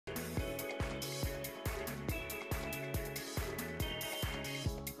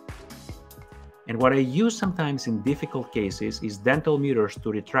And what I use sometimes in difficult cases is dental mirrors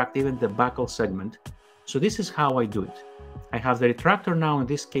to retract even the buccal segment. So this is how I do it. I have the retractor now, in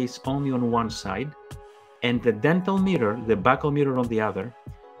this case, only on one side, and the dental mirror, the buccal mirror, on the other.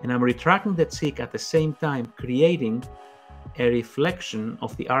 And I'm retracting the cheek at the same time, creating a reflection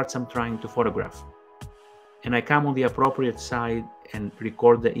of the arch I'm trying to photograph. And I come on the appropriate side and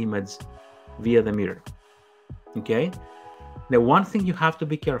record the image via the mirror. Okay? The one thing you have to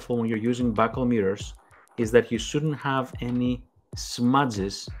be careful when you're using buccal mirrors is that you shouldn't have any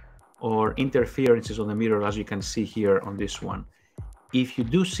smudges or interferences on the mirror, as you can see here on this one. If you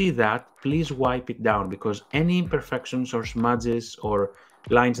do see that, please wipe it down, because any imperfections or smudges or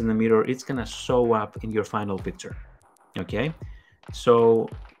lines in the mirror, it's gonna show up in your final picture. Okay? So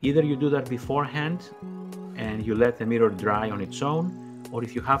either you do that beforehand and you let the mirror dry on its own, or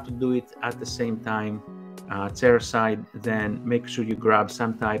if you have to do it at the same time, chair side, then make sure you grab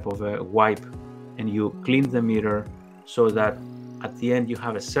some type of a wipe and you clean the mirror so that at the end you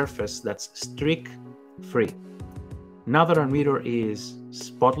have a surface that's streak free. Now that our mirror is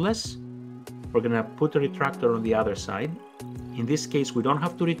spotless, we're gonna put a retractor on the other side. In this case, we don't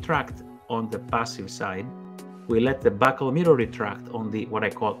have to retract on the passive side. We let the buccal mirror retract on the what I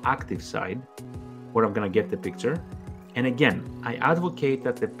call active side, where I'm gonna get the picture. And again, I advocate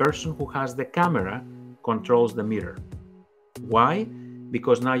that the person who has the camera controls the mirror. Why?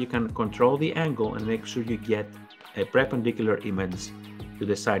 Because now you can control the angle and make sure you get a perpendicular image to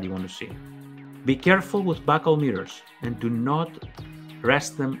the side you want to see. Be careful with buccal mirrors and do not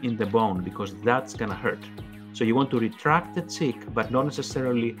rest them in the bone, because that's gonna hurt. So you want to retract the cheek, but not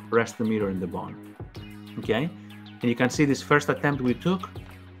necessarily rest the mirror in the bone. Okay? And you can see this first attempt we took,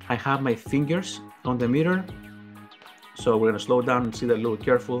 I have my fingers on the mirror. So we're gonna slow down and see that a little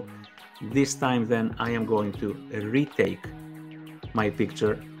careful. This time then I am going to retake my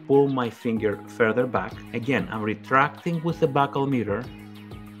picture, pull my finger further back. Again, I'm retracting with the buccal mirror,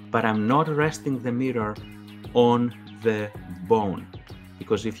 but I'm not resting the mirror on the bone,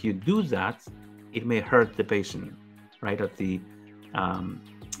 because if you do that, it may hurt the patient right at the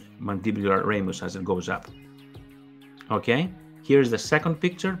mandibular ramus as it goes up. Okay, here's the second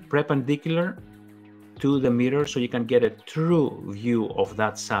picture, perpendicular to the mirror, so you can get a true view of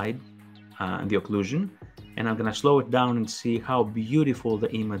that side, the occlusion. And I'm gonna slow it down and see how beautiful the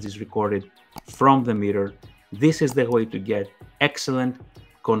image is recorded from the mirror. This is the way to get excellent,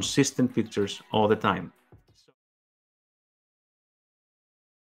 consistent pictures all the time.